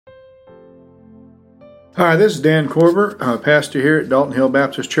Hi, this is Dan Corver, pastor here at Dalton Hill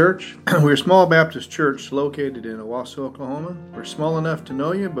Baptist Church. We're a small Baptist church located in Owasso, Oklahoma. We're small enough to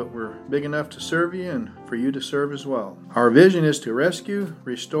know you, but we're big enough to serve you and for you to serve as well. Our vision is to rescue,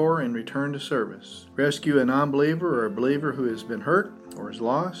 restore, and return to service. Rescue a non-believer or a believer who has been hurt or is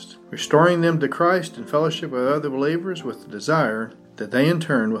lost, restoring them to Christ and fellowship with other believers with the desire that they in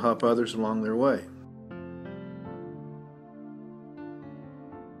turn will help others along their way.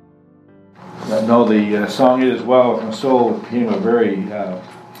 I know the song "It Is Well With My Soul" became a very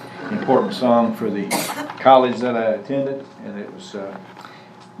important song for the college that I attended, and it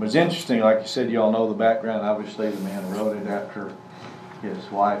was interesting. Like you said, you all know the background. Obviously, the man wrote it after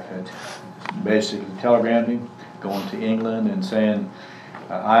his wife had basically telegrammed him going to England and saying,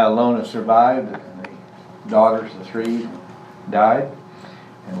 "I alone have survived," and the daughters, the three, died.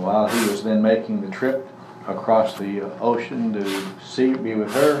 And while he was then making the trip across the ocean to be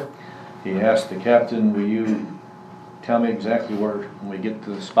with her, he asked the captain, "Will you tell me exactly where, when we get to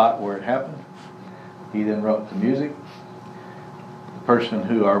the spot where it happened?" He then wrote the music. The person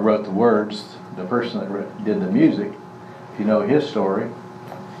who wrote the words, the person that did the music, if you know his story,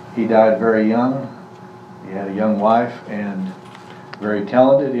 he died very young. He had a young wife and very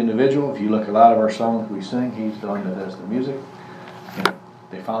talented individual. If you look at a lot of our songs we sing, he's the one that does the music. And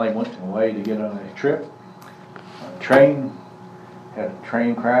they finally went away to get on a trip. A train had a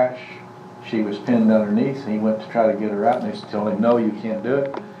train crash. She was pinned underneath. He went to try to get her out, and they told him, "No, you can't do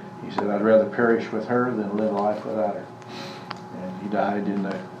it." He said, "I'd rather perish with her than live a life without her." And he died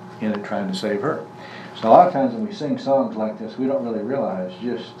in it trying to save her. So a lot of times when we sing songs like this, we don't really realize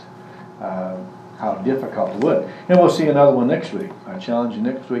just how difficult it would. And we'll see another one next week. I challenge you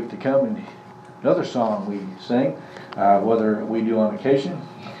next week to come and another song we sing, whether we do on occasion.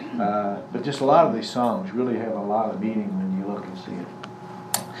 But just a lot of these songs really have a lot of meaning when you look and see it.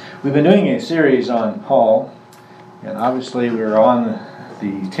 We've been doing a series on Paul, and obviously we're on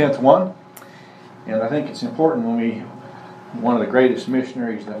the 10th one. And I think it's important one of the greatest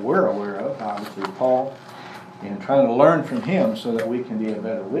missionaries that we're aware of, obviously Paul, and trying to learn from him so that we can be a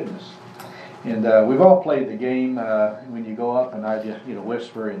better witness. And we've all played the game when you go up and I just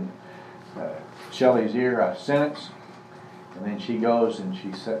whisper in Shelley's ear a sentence, and then she goes and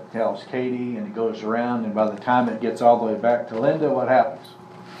she tells Katie, and it goes around, and by the time it gets all the way back to Linda, what happens?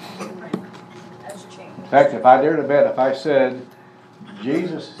 In fact, if I dare to bet, if I said,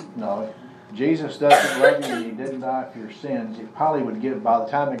 Jesus doesn't love you and he didn't die for your sins, it probably would get, by the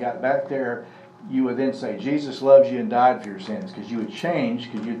time it got back there, you would then say, Jesus loves you and died for your sins, because you would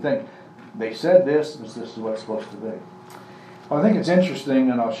change, because you'd think, they said this is what it's supposed to be. Well, I think it's interesting,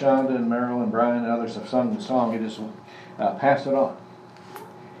 and Shonda and Merrill and Brian and others have sung the song, it is Pass It On.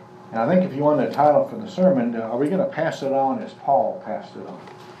 And I think if you want a title for the sermon, are we going to pass it on as Paul passed it on?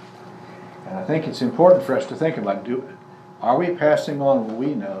 And I think it's important for us to think about, are we passing on what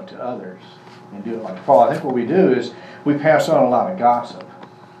we know to others and do it like Paul? I think what we do is we pass on a lot of gossip.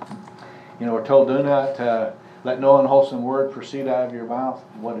 We're told, do not let no unwholesome word proceed out of your mouth,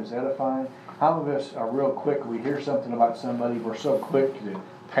 what is edifying. How many of us are real quick, we hear something about somebody, we're so quick to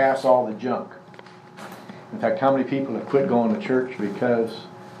pass all the junk. In fact, how many people have quit going to church because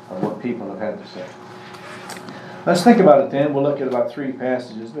of what people have had to say? Let's think about it then. We'll look at about 3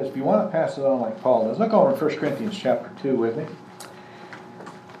 passages. But if you want to pass it on like Paul does, look over in 1 Corinthians chapter 2 with me.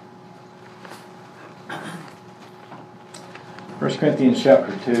 1 Corinthians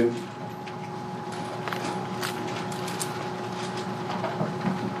chapter 2.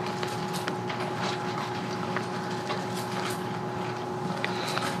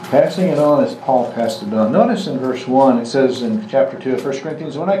 Passing it on as Paul passed it on. Notice in verse 1, it says in chapter 2 of 1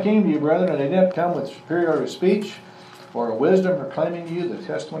 Corinthians, "When I came to you, brethren, I did not come with superior speech or wisdom proclaiming to you the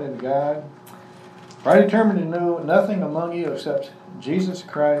testimony of God. For I determined to know nothing among you except Jesus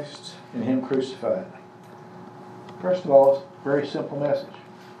Christ and Him crucified." First of all, it's a very simple message.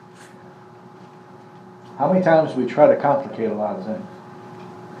 How many times do we try to complicate a lot of things?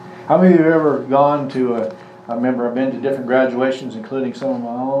 How many of you have ever gone to I remember I've been to different graduations, including some of my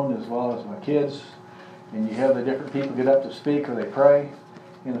own, as well as my kids, and you have the different people get up to speak or they pray,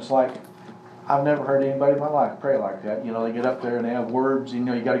 and it's like, I've never heard anybody in my life pray like that. They get up there and they have words, you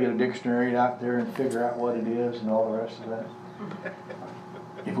got to get a dictionary out there and figure out what it is and all the rest of that.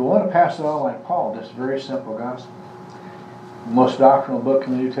 If we want to pass it on like Paul, this very simple gospel. The most doctrinal book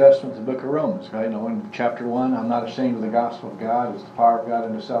in the New Testament is the book of Romans, right? In chapter 1, I'm not ashamed of the gospel of God, it's the power of God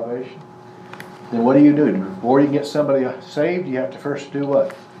unto salvation. Then what do you do? Before you get somebody saved, you have to first do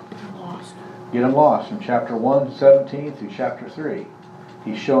what? Get them lost. From chapter 1:17 through chapter 3,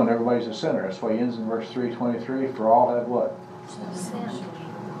 he's showing everybody's a sinner. That's why he ends in verse 3:23. For all have what?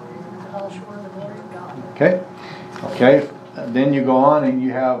 fell short of the glory of God. Okay. Okay. Then you go on and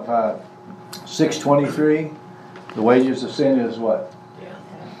you have 6:23. The wages of sin is what? Yeah.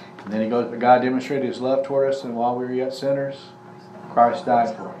 And then he goes, but God demonstrated His love toward us, and while we were yet sinners, Christ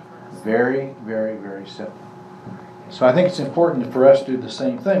died for us. Very, very, very simple. So I think it's important for us to do the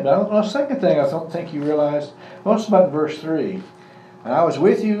same thing. But the second thing I don't think you realized, notice about verse 3. And I was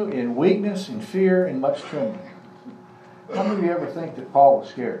with you in weakness, in fear, and much trembling. How many of you ever think that Paul was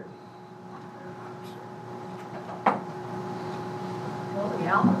scared? Well,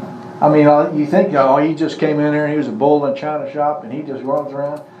 yeah. I mean, you think, oh, he just came in there and he was a bull in a china shop and he just runs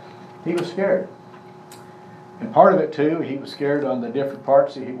around. He was scared. And part of it too, he was scared on the different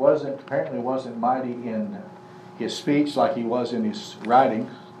parts. He apparently wasn't mighty in his speech like he was in his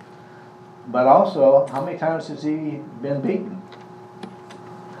writings. But also, how many times has he been beaten?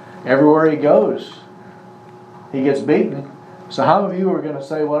 Everywhere he goes, he gets beaten. So how many of you are going to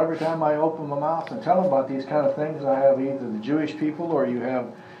say, well, every time I open my mouth and tell them about these kind of things, I have either the Jewish people or you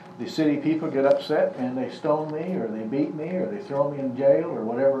have the city people get upset and they stone me or they beat me or they throw me in jail or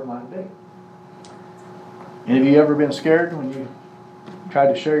whatever it might be. Any of you ever been scared when you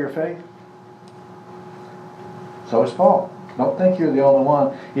tried to share your faith? So is Paul. Don't think you're the only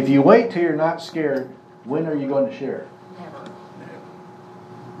one. If you wait till you're not scared, when are you going to share?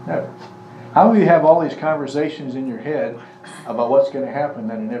 Never. How many of you have all these conversations in your head about what's going to happen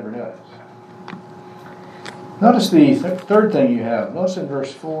that it never does? Notice the third thing you have. Notice in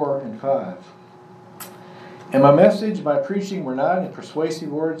verse 4 and 5. And my message, my preaching, were not in persuasive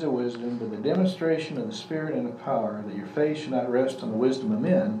words of wisdom, but the demonstration of the Spirit and of power, that your faith should not rest on the wisdom of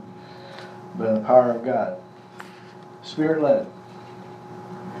men, but on the power of God. Spirit-led.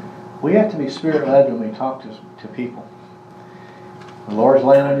 We have to be Spirit-led when we talk to people. The Lord's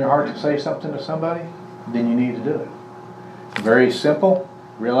laying on your heart to say something to somebody, then you need to do it. Very simple.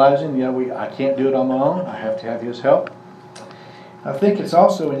 Realizing, I can't do it on my own. I have to have His help. I think it's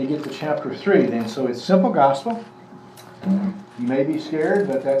also when you get to chapter 3 then. So it's simple gospel. You may be scared,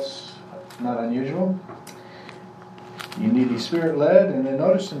 but that's not unusual. You need to be Spirit-led. And then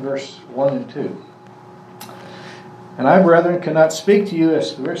notice in verse 1 and 2. And I, brethren, cannot speak to you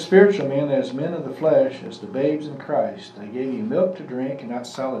as spiritual men, as men of the flesh, as the babes in Christ. I gave you milk to drink and not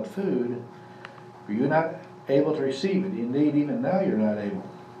solid food, for you are not able to receive it. Indeed, even now you're not able.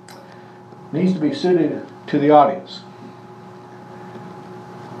 It needs to be suited to the audience.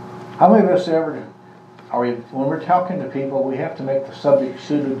 How many of us when we're talking to people, we have to make the subject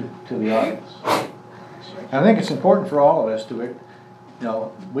suited to the audience? And I think it's important for all of us to,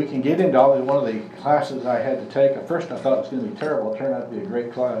 we can get into one of the classes I had to take. At first I thought it was going to be terrible. It turned out to be a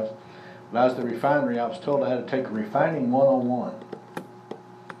great class. When I was at the refinery, I was told I had to take a refining 101.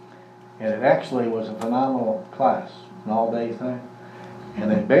 And it actually was a phenomenal class, an all-day thing. And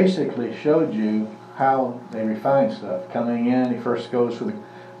they basically showed you how they refine stuff. Coming in, he first goes from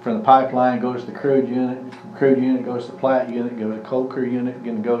the pipeline, goes to the crude unit. From crude unit goes to the plat unit, goes to cold crude unit,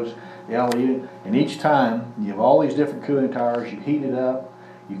 again goes to the LE unit. And each time, you have all these different cooling towers. You heat it up,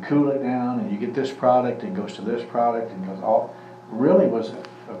 you cool it down, and you get this product, and it goes to this product, and goes all. Really was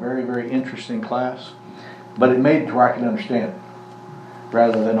a very, very interesting class. But it made it to where I could understand it,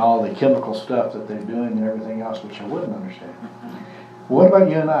 rather than all the chemical stuff that they're doing and everything else, which I wouldn't understand. What about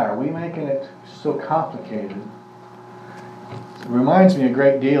you and I? Are we making it so complicated? It reminds me a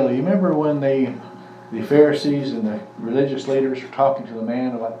great deal. You remember when the Pharisees and the religious leaders were talking to the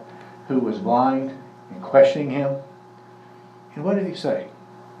man who was blind and questioning him? And what did he say?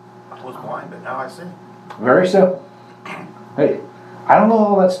 I was blind, but now I see. Very simple. Hey, I don't know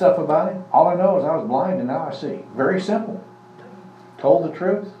all that stuff about him. All I know is I was blind and now I see. Very simple. Told the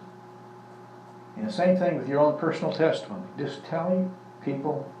truth. And the same thing with your own personal testimony. Just telling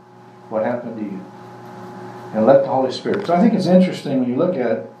people what happened to you. And let the Holy Spirit. So I think it's interesting when you look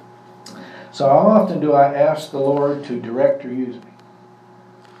at it. So how often do I ask the Lord to direct or use me?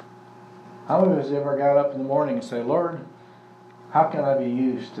 How many of us ever got up in the morning and say, Lord, how can I be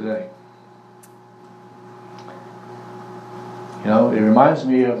used today? It reminds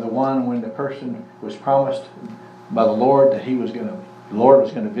me of the one when the person was promised by the Lord that the Lord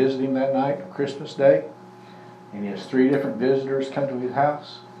was going to visit him that night on Christmas Day. And he has 3 different visitors come to his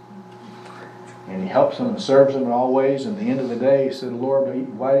house. And he helps them and serves them in all ways. And at the end of the day, he said, Lord,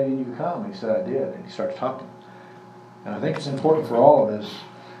 why didn't you come? He said, I did. And he starts talking. And I think it's important for all of us.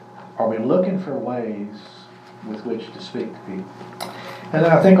 Are we looking for ways with which to speak to people? And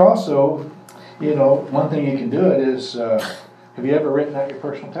then I think also, one thing you can do it is, have you ever written out your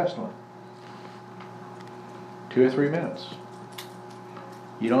personal testimony? 2 or 3 minutes.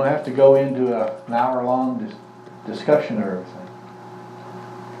 You don't have to go into an hour-long discussion or everything.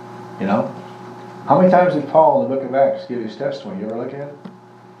 You know? How many times did Paul in the book of Acts give his testimony? You ever look at it?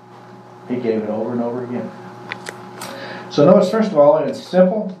 He gave it over and over again. So notice, first of all, it's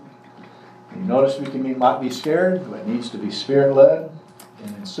simple. You notice might be scared, but it needs to be Spirit-led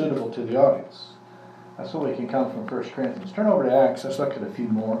and suitable to the audience. That's what we can come from 1 Corinthians. Turn over to Acts. Let's look at a few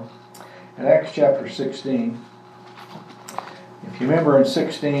more. In Acts chapter 16, if you remember in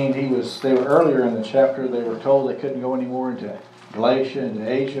 16, they were earlier in the chapter, they were told they couldn't go anymore into Galatia, into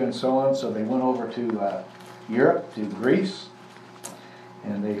Asia, and so on, so they went over to Europe, to Greece.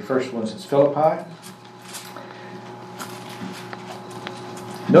 And the first one's at Philippi.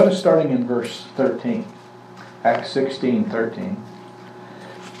 Notice starting in verse 13, Acts 16:13.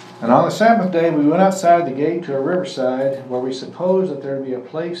 And on the Sabbath day we went outside the gate to a riverside where we supposed that there would be a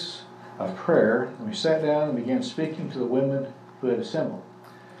place of prayer. And we sat down and began speaking to the women who had assembled.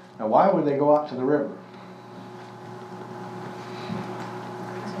 Now why would they go out to the river?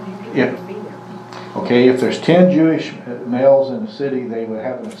 If there's 10 Jewish males in the city, they would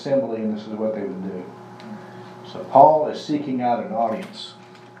have an assembly, and this is what they would do. So Paul is seeking out an audience.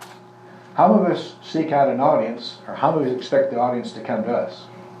 How many of us seek out an audience, or how many of us expect the audience to come to us?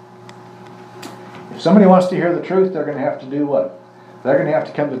 If somebody wants to hear the truth, they're going to have to do what? They're going to have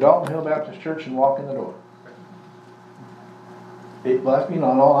to come to Dalton Hill Baptist Church and walk in the door. In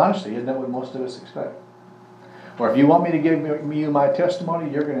all honesty, isn't that what most of us expect? Or if you want me to give you my testimony,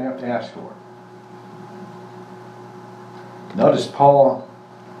 you're going to have to ask for it. Notice Paul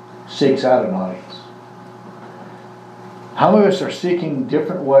seeks out an audience. How many of us are seeking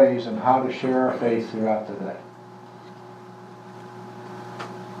different ways on how to share our faith throughout the day?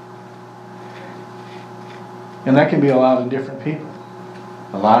 And that can be a lot of different people.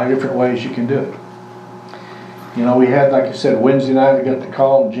 A lot of different ways you can do it. You know, we had, like I said, Wednesday night I got the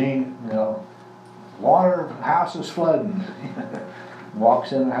call, Gene, water, house is flooding.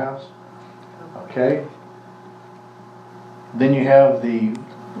 Walks in the house. Okay. Then you have the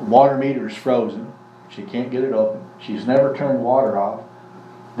water meter is frozen. She can't get it open. She's never turned water off.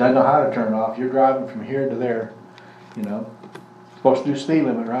 Doesn't know how to turn it off. You're driving from here to there. Supposed to do speed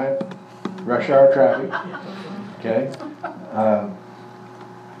limit, right? Rush hour traffic. Okay.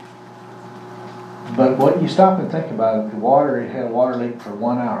 But what you stop and think about it, it had a water leak for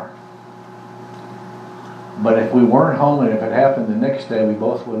 1 hour. But if we weren't home and if it happened the next day, we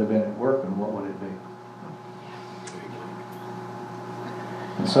both would have been at work, and what would it be?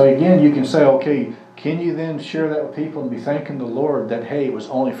 And so again, you can say, okay, can you then share that with people and be thanking the Lord that, hey, it was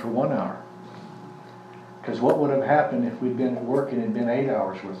only for 1 hour? Because what would have happened if we'd been at work and it had been 8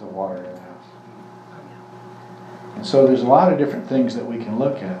 hours worth of water in the house? And so there's a lot of different things that we can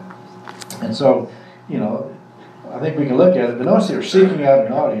look at. And so, I think we can look at it, but notice they're seeking out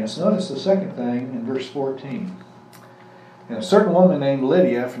an audience. Notice the second thing in verse 14. And a certain woman named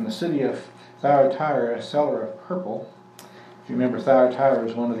Lydia from the city of Thyatira, a seller of purple. If you remember, Thyatira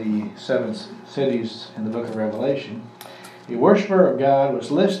is one of the 7 cities in the book of Revelation. A worshiper of God was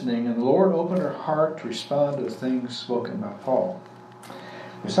listening, and the Lord opened her heart to respond to the things spoken by Paul.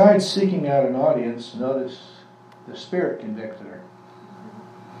 Besides seeking out an audience, notice the Spirit convicted her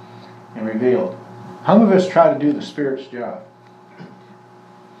and revealed. How many of us try to do the Spirit's job?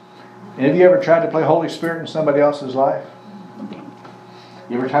 And have you ever tried to play Holy Spirit in somebody else's life?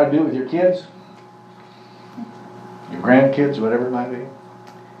 You ever try to do it with your kids? Your grandkids, whatever it might be?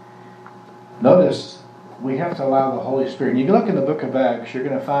 Notice, we have to allow the Holy Spirit. And you can look in the book of Acts, you're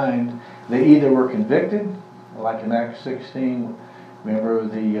going to find they either were convicted, like in Acts 16, remember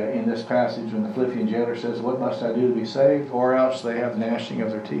in this passage when the Philippian jailer says, what must I do to be saved? Or else they have gnashing of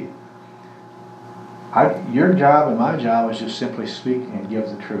their teeth. Your job and my job is just simply speak and give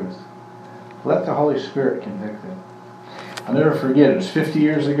the truth. Let the Holy Spirit convict them. I'll never forget, it was 50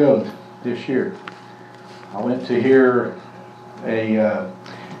 years ago this year. I went to hear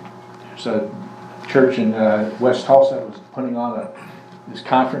there's a church in West Tulsa that was putting on this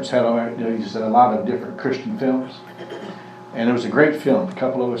conference, had a lot of different Christian films. And it was a great film. A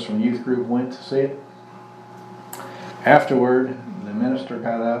couple of us from the youth group went to see it. Afterward, the minister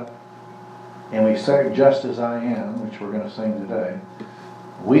got up and we sang Just As I Am, which we're going to sing today.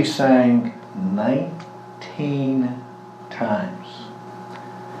 We sang 19 times.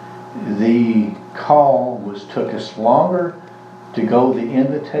 The call took us longer to go the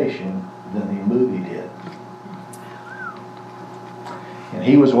invitation than the movie did. And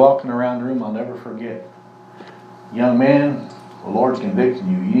he was walking around the room, I'll never forget. Young man, the Lord's convicting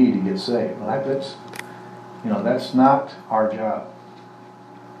you. You need to get saved. Well, that's not our job.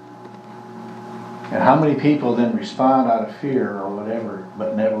 And how many people then respond out of fear or whatever,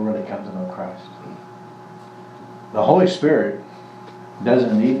 but never really come to know Christ? The Holy Spirit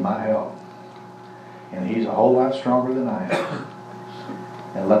doesn't need my help. And he's a whole lot stronger than I am.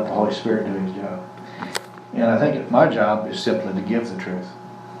 And let the Holy Spirit do his job. And I think my job is simply to give the truth.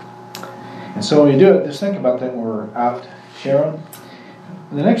 And so when you do it, just think about that when we're out sharing.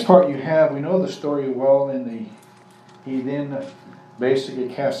 The next part you have, we know the story well. He then basically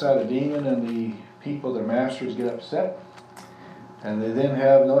casts out a demon, and the people, their masters, get upset. And they then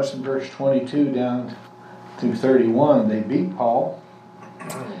have, notice in verse 22 down to 31, they beat Paul,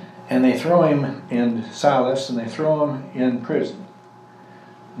 and they throw him in Silas, and they throw him in prison.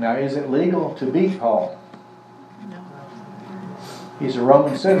 Now, is it legal to beat Paul? No. He's a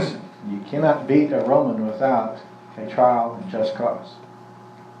Roman citizen. You cannot beat a Roman without a trial and just cause.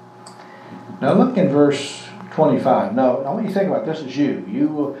 Now look in verse 25. Now, I want you to think about this as you.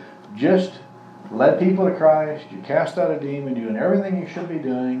 You just led people to Christ. You cast out a demon. You're doing everything you should be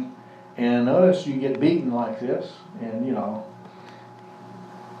doing. And notice you get beaten like this. And, you know,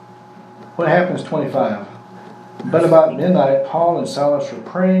 what happens 25? But about midnight, Paul and Silas were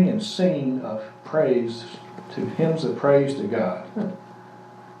praying and singing of praise to hymns of praise to God.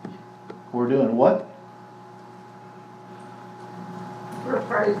 We're doing what? We're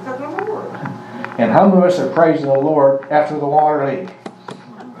praising the Lord. And how many of us are praising the Lord after the water leak?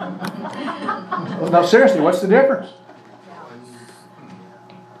 No, seriously, what's the difference?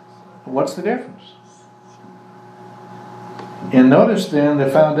 What's the difference? And notice then the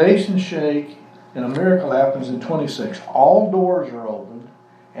foundations shake and a miracle happens in 26. All doors are opened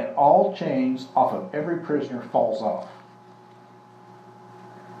and all chains off of every prisoner falls off.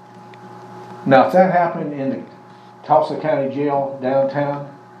 Now, if that happened in the Tulsa County Jail downtown,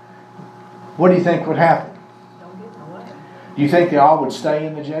 what do you think would happen? Don't get in the way. Do you think they all would stay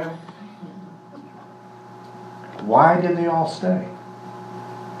in the jail? Why did they all stay?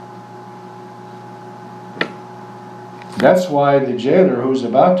 That's why the jailer who's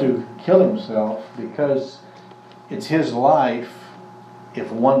about to kill himself, because it's his life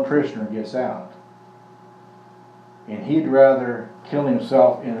if one prisoner gets out. And he'd rather kill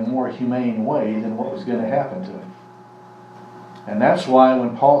himself in a more humane way than what was going to happen to him. And that's why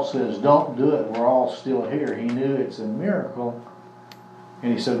when Paul says, don't do it, we're all still here, he knew it's a miracle.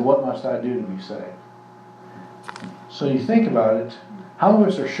 And he said, what must I do to be saved? So you think about it, how many of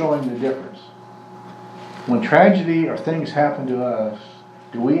us are showing the difference? When tragedy or things happen to us,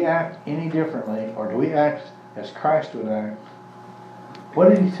 do we act any differently, or do we act as Christ would act? What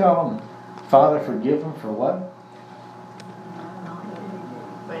did he tell them? Father, forgive them for what?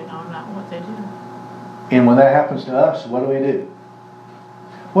 They know not what they do. And when that happens to us, what do?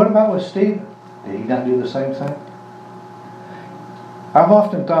 What about with Stephen? Did he not do the same thing? I've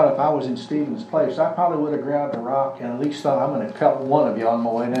often thought if I was in Stephen's place, I probably would have grabbed a rock and at least thought, I'm going to cut one of you on my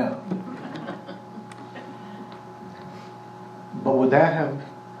way down. But would that have...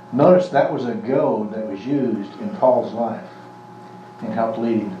 Notice that was a goad that was used in Paul's life and helped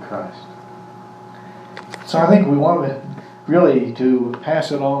lead him to Christ. So I think we want to really to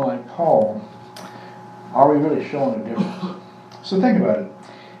pass it on like Paul. Are we really showing a difference? So think about it.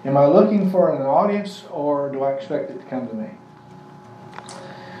 Am I looking for an audience, or do I expect it to come to me?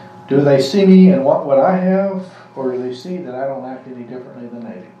 Do they see me and want what I have, or do they see that I don't act any differently than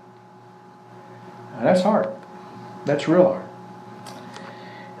they do? And that's hard. That's real hard.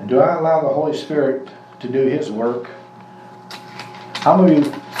 And do I allow the Holy Spirit to do His work? How many of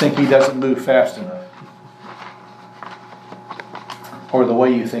you think He doesn't move fast enough? Or the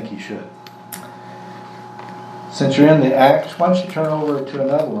way you think He should? Since you're in the Acts, why don't you turn over to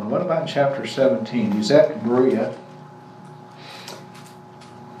another one? What about chapter 17? He's at Berea.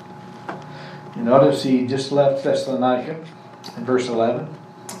 You notice he just left Thessalonica in verse 11.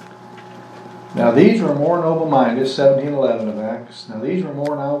 Now these were more noble-minded, 17:11 of Acts. Now these were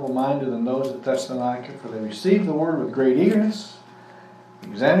more noble-minded than those at Thessalonica, for they received the word with great eagerness,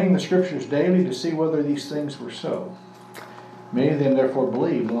 examining the scriptures daily to see whether these things were so. Many of them therefore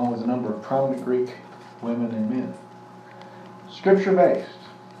believed, along with a number of prominent Greek women and men. Scripture-based.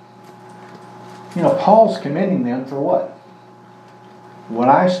 You know, Paul's commending them for what? When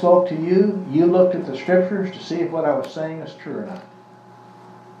I spoke to you, you looked at the scriptures to see if what I was saying is true or not.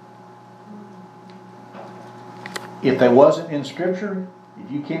 If they wasn't in scripture,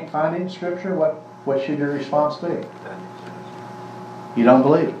 if you can't find it in scripture, what should your response be? You don't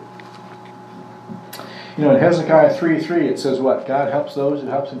believe it. You know, in Hezekiah 3:3 it says what? God helps those who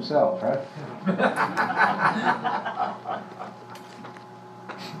helps himself, right?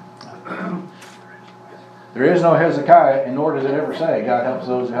 There is no Hezekiah, and nor does it ever say God helps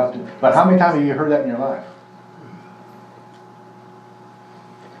those who help him. But how many times have you heard that in your life?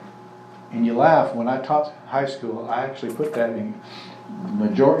 And you laugh. When I taught high school, I actually put that in.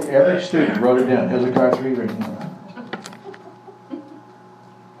 Majority, every student wrote it down. Hezekiah 3, verse 1.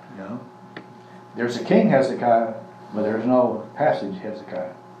 You know? There's a king Hezekiah, but there's no passage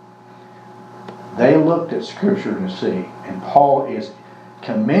Hezekiah. They looked at Scripture to see, and Paul is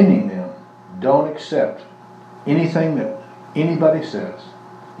commending them. Don't accept anything that anybody says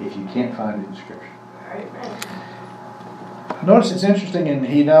if you can't find it in Scripture. Amen. Notice it's interesting, and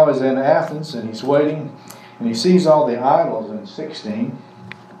he now is in Athens, and he's waiting, and he sees all the idols in 16,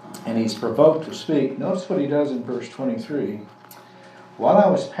 and he's provoked to speak. Notice what he does in verse 23. While I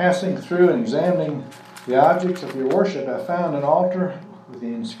was passing through and examining the objects of your worship, I found an altar with the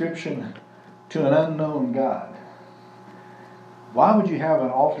inscription, to an unknown God. Why would you have an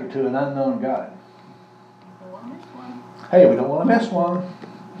altar to an unknown God? Hey, we don't want to miss one.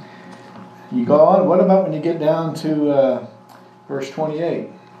 You go on. What about when you get down to verse 28?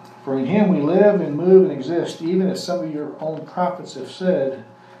 For in him we live and move and exist, even as some of your own prophets have said,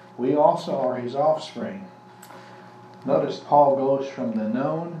 we also are his offspring. Notice Paul goes from the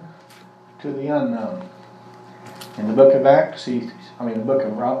known to the unknown. In the book of Acts, the book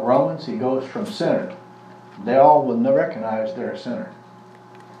of Romans, he goes from sinner. They all will recognize they're a sinner.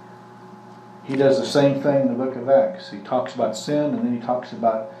 He does the same thing in the book of Acts. He talks about sin, and then he talks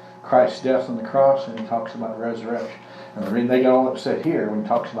about Christ's death on the cross, and he talks about resurrection. And the reason they got all upset here when he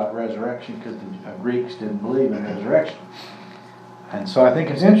talks about resurrection, because the Greeks didn't believe in resurrection. And so I think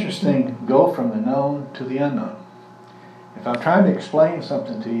it's interesting to go from the known to the unknown. If I'm trying to explain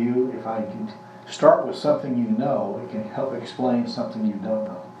something to you, if I can start with something you know, it can help explain something you don't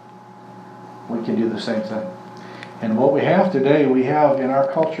know. We can do the same thing. And what we have today, we have in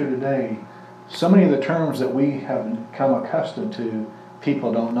our culture today, so many of the terms that we have become accustomed to,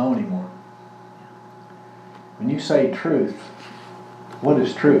 people don't know anymore. When you say truth, what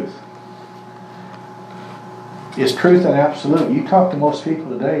is truth? Is truth an absolute? You talk to most people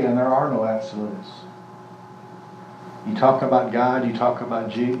today and there are no absolutes. You talk about God, you talk about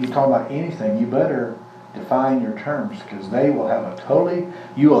Jesus, you talk about anything, you better define your terms, because they will have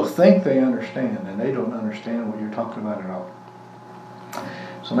you will think they understand, and they don't understand what you're talking about at all.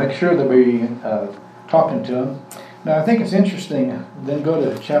 So make sure that we're talking to them. Now I think it's interesting, then go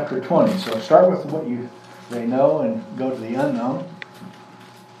to chapter 20. So start with what they know and go to the unknown.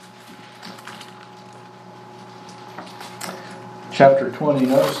 Chapter 20,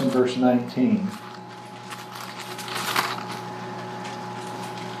 notice in verse 19.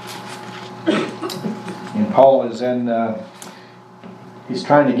 And Paul is he's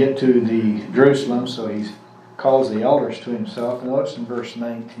trying to get to the Jerusalem, so he calls the elders to himself. Notice in verse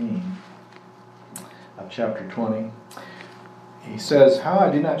 19 of chapter 20, he says, how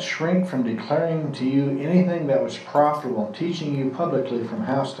I did not shrink from declaring to you anything that was profitable, and teaching you publicly from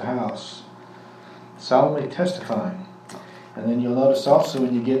house to house, solemnly testifying. And then you'll notice also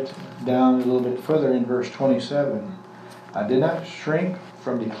when you get down a little bit further in verse 27, I did not shrink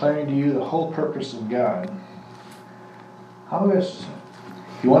from declaring to you the whole purpose of God. How is,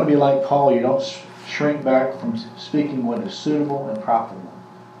 if you want to be like Paul, you don't shrink back from speaking what is suitable and profitable.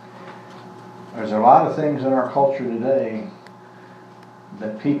 There's a lot of things in our culture today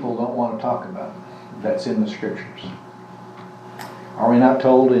that people don't want to talk about that's in the Scriptures. Are we not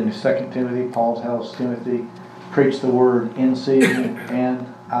told in 2 Timothy, Paul tells Timothy, preach the word in season and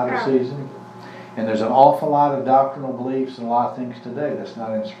out of season? And there's an awful lot of doctrinal beliefs and a lot of things today that's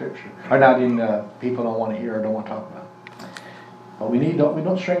not in Scripture, or not in people don't want to hear or don't want to talk about. But we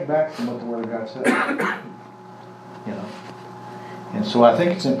don't shrink back from what the Word of God says. You know. And so I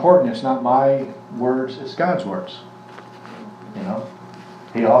think it's important. It's not my words; it's God's words. You know.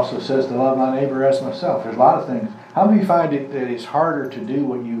 He also says to love my neighbor as myself. There's a lot of things. How many find it that it's harder to do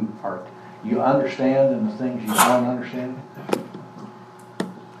what you understand than the things you don't understand?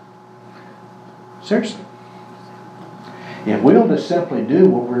 Seriously. If we'll just simply do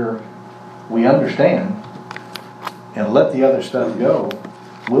what we understand and let the other stuff go,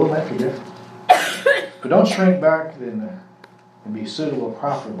 we'll make a difference. But don't shrink back and be suitable and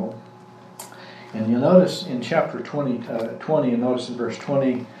profitable. And you'll notice in chapter 20, and notice in verse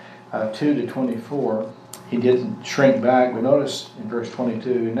 22 to 24, he didn't shrink back. But notice in verse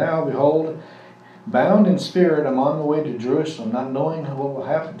 22, now behold, bound in spirit, I'm on the way to Jerusalem, not knowing what will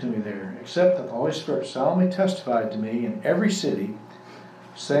happen to me there, except that the Holy Spirit solemnly testified to me in every city,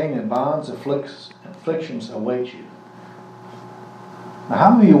 saying that bonds, afflictions await you. Now,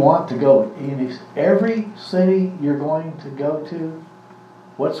 how many of you want to go in every city you're going to go to?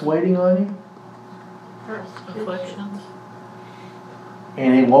 What's waiting on you? Afflictions.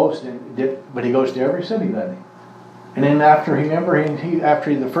 And he goes to every city, doesn't he? And then after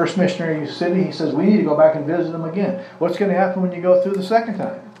the first missionary city, he says, we need to go back and visit them again. What's going to happen when you go through the second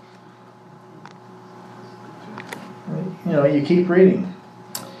time? You know, you keep reading.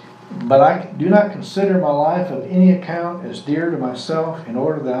 But I do not consider my life of any account as dear to myself, in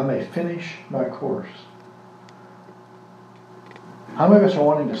order that I may finish my course. How many of us are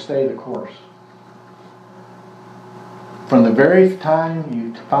wanting to stay the course? From the very time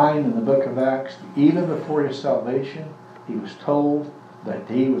you find in the book of Acts, even before his salvation, he was told that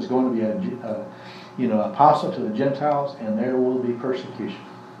he was going to be an apostle to the Gentiles, and there will be persecution.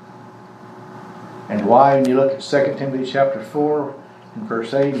 And why? When you look at 2 Timothy chapter 4, in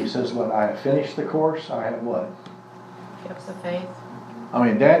verse 8, he says, what? I have finished the course. I have what? Kept the faith. I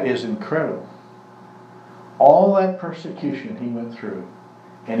mean, that is incredible. All that persecution he went through.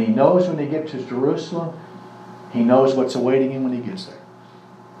 And he knows when he gets to Jerusalem, he knows what's awaiting him when he gets there.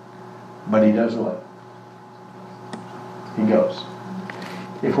 But he does what? He goes.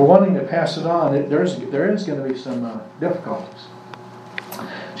 If we're wanting to pass it on, there is going to be some difficulties.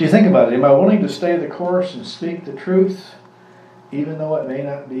 So you think about it. Am I willing to stay the course and speak the truth, even though it may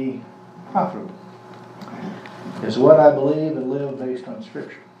not be profitable? Is what I believe and live based on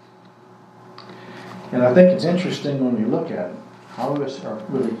Scripture. And I think it's interesting when we look at it, how of us are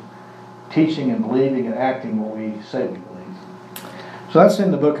really teaching and believing and acting what we say we believe. So that's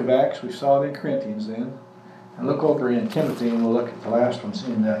in the book of Acts. We saw it in Corinthians then. And look over in Timothy, and we'll look at the last ones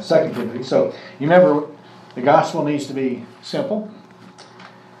in 2 Timothy. So you remember, the gospel needs to be simple.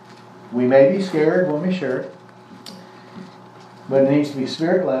 We may be scared when we share it, but it needs to be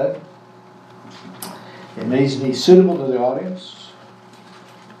Spirit-led. It needs to be suitable to the audience.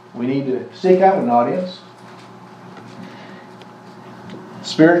 We need to seek out an audience.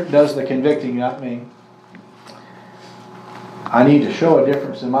 Spirit does the convicting, not me. I need to show a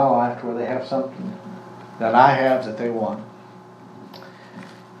difference in my life to where they have something that I have that they want.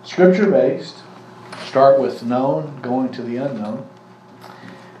 Scripture-based. Start with known, going to the unknown.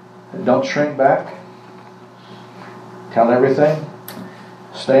 Don't shrink back. Tell everything.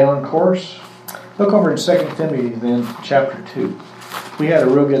 Stay on course. Look over in 2 Timothy then, chapter 2. We had a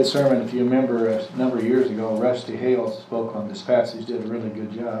real good sermon, if you remember, a number of years ago. Rusty Hale spoke on this passage, did a really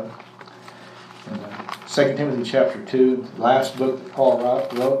good job. And, 2 Timothy chapter 2, the last book that Paul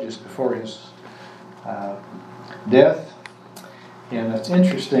wrote just before his death. And it's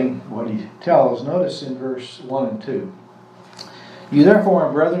interesting what he tells. Notice in verse 1 and 2. You therefore,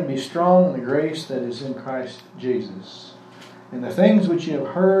 my brethren, be strong in the grace that is in Christ Jesus. And the things which you have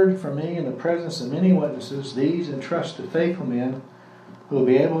heard from me in the presence of many witnesses, these entrust to faithful men who will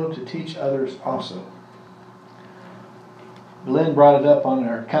be able to teach others also. Lynn brought it up on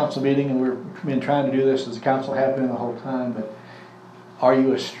our council meeting, and we've been trying to do this as a council, have been the whole time, but are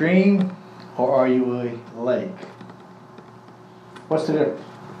you a stream or are you a lake? What's the difference?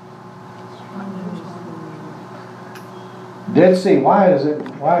 Dead Sea, why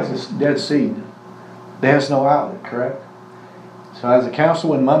is this Dead Sea? It has no outlet, correct? So as a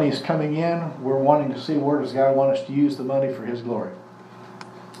council, when money is coming in, we're wanting to see where does God want us to use the money for His glory.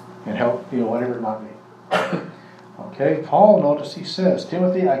 And help, whatever it might be. Okay, Paul, notice he says,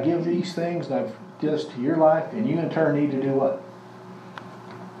 Timothy, I give these things and I've done this to your life, and you in turn need to do what?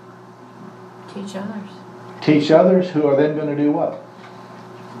 Teach others. Teach others, who are then going to do what?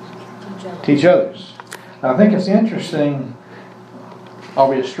 Teach others. Now, I think it's interesting, are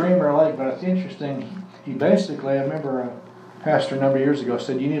we a stream or a lake? But it's interesting, he basically, I remember a pastor a number of years ago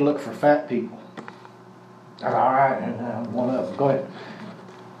said, you need to look for fat people. I said, all right, and one of them. Go ahead.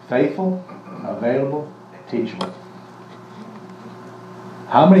 Faithful, available, and teachable.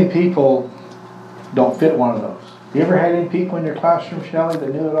 How many people don't fit one of those? You ever had any people in your classroom, Shelley,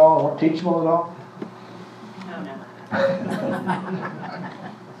 that knew it all and weren't teachable at all? No.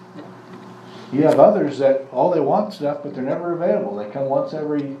 You have others that all they want stuff, but they're never available. They come once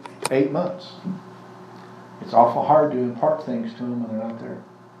every 8 months. It's awful hard to impart things to them when they're not there.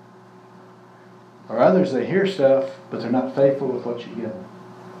 Or others, they hear stuff, but they're not faithful with what you give them.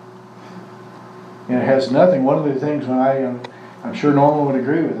 And it has nothing. One of the things when I'm sure Norman would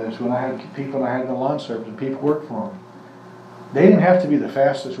agree with this, when I had people I had in the lawn service and people worked for them, they didn't have to be the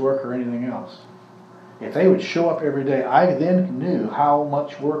fastest worker or anything else. If they would show up every day, I then knew how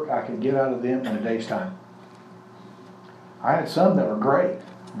much work I could get out of them in a day's time. I had some that were great,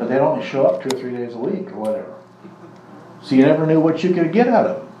 but they'd only show up 2 or 3 days a week or whatever. So you never knew what you could get out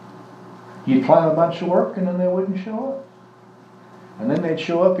of them. You'd plan a bunch of work and then they wouldn't show up. And then they'd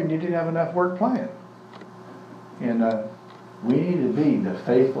show up and you didn't have enough work planned. And we need to be the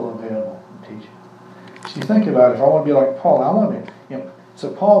faithful, available, and teaching. So you think about it, if I want to be like Paul, I want to, So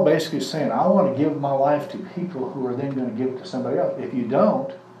Paul basically is saying, I want to give my life to people who are then going to give it to somebody else. If you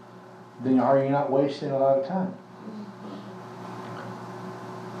don't, then are you not wasting a lot of time?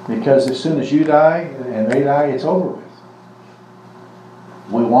 Because as soon as you die and they die, it's over with.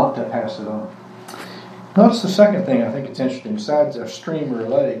 We want to pass it on. Notice the second thing I think it's interesting, besides a stream or a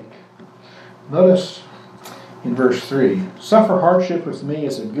lake. Notice in verse 3, suffer hardship with me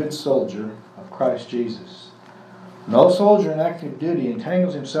as a good soldier of Christ Jesus. No soldier in active duty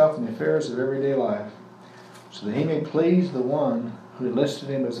entangles himself in the affairs of everyday life, so that he may please the one who enlisted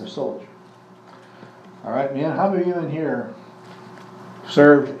him as a soldier. All right, men, how many of you in here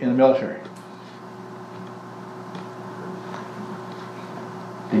served in the military?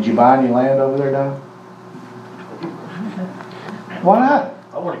 Did you buy any land over there, Don? Why not?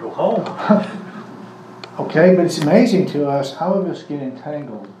 I want to go home. Okay, but it's amazing to us how of us get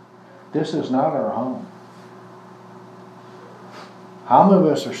entangled. This is not our home. How many of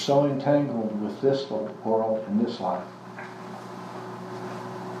us are so entangled with this world and this life?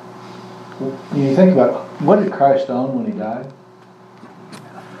 When you think about it, what did Christ own when he died?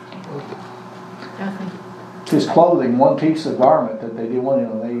 Nothing. His clothing, one piece of garment that they didn't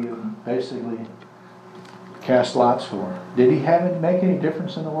want, they basically cast lots for. Did he make any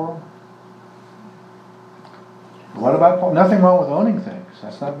difference in the world? What about Paul? Nothing wrong with owning things.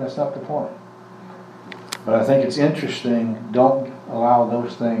 That's not the point. But I think it's interesting, don't allow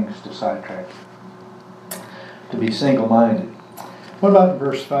those things to sidetrack you. To be single-minded. What about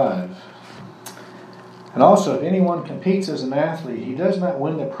verse 5? And also, if anyone competes as an athlete, he does not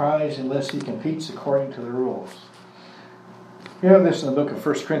win the prize unless he competes according to the rules. You have this in the book of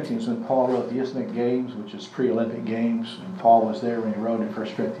 1 Corinthians when Paul wrote the Isthmic Games, which is pre-Olympic Games, and Paul was there when he wrote in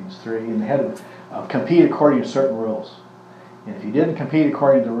 1 Corinthians 3, and they had to compete according to certain rules. And if you didn't compete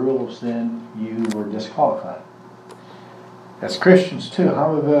according to the rules, then you were disqualified. As Christians too,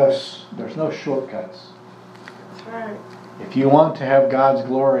 how of us, there's no shortcuts. That's right. If you want to have God's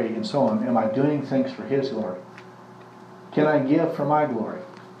glory and so on, am I doing things for His glory? Can I give for my glory?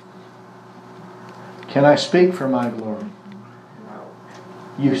 Can I speak for my glory?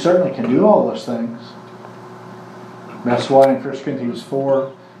 You certainly can do all those things. That's why in 1 Corinthians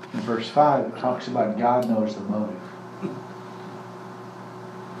 4 and verse 5 it talks about God knows the motive.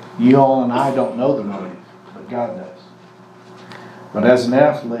 You all and I don't know the motive, but God does. But as an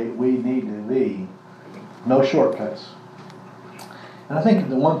athlete, we need to be no shortcuts. And I think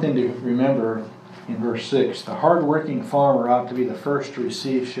the one thing to remember in verse 6, the hard-working farmer ought to be the first to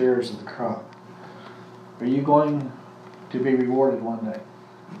receive shares of the crop. Are you going to be rewarded one day?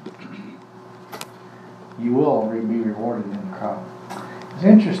 You will be rewarded in the crop. It's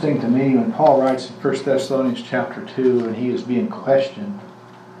interesting to me when Paul writes in 1 Thessalonians chapter 2 and he is being questioned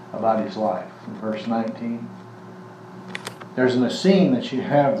about his life. In verse 19, there's a scene that you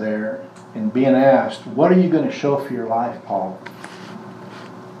have there in being asked, what are you going to show for your life, Paul?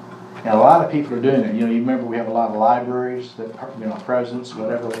 And a lot of people are doing it. You remember we have a lot of libraries that, presidents,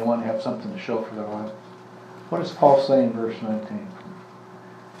 whatever, they want to have something to show for their life. What does Paul say in verse 19?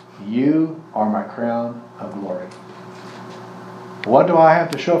 You are my crown of glory. What do I have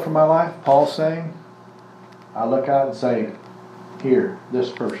to show for my life? Paul's saying, I look out and say, here,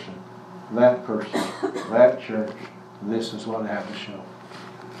 this person, that church, this is what I have to show.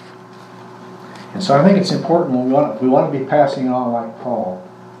 And so I think it's important when we want to be passing on like Paul.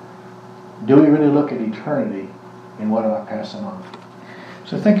 Do we really look at eternity and what am I passing on?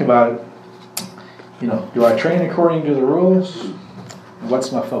 So think about it. Do I train according to the rules?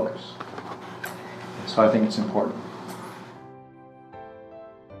 What's my focus? So I think it's important.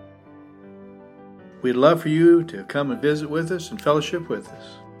 We'd love for you to come and visit with us and fellowship with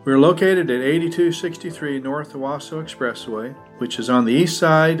us. We're located at 8263 North Owasso Expressway, which is on the east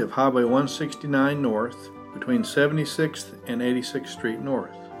side of Highway 169 North, between 76th and 86th Street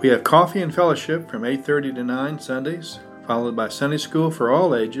North. We have coffee and fellowship from 8:30 to 9 Sundays, followed by Sunday school for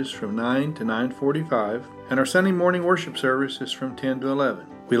all ages from 9 to 9:45, and our Sunday morning worship service is from 10 to 11.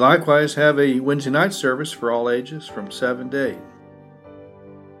 We likewise have a Wednesday night service for all ages from 7 to 8.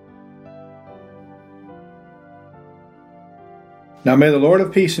 Now may the Lord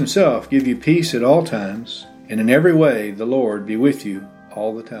of peace himself give you peace at all times, and in every way the Lord be with you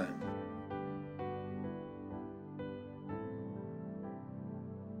all the time.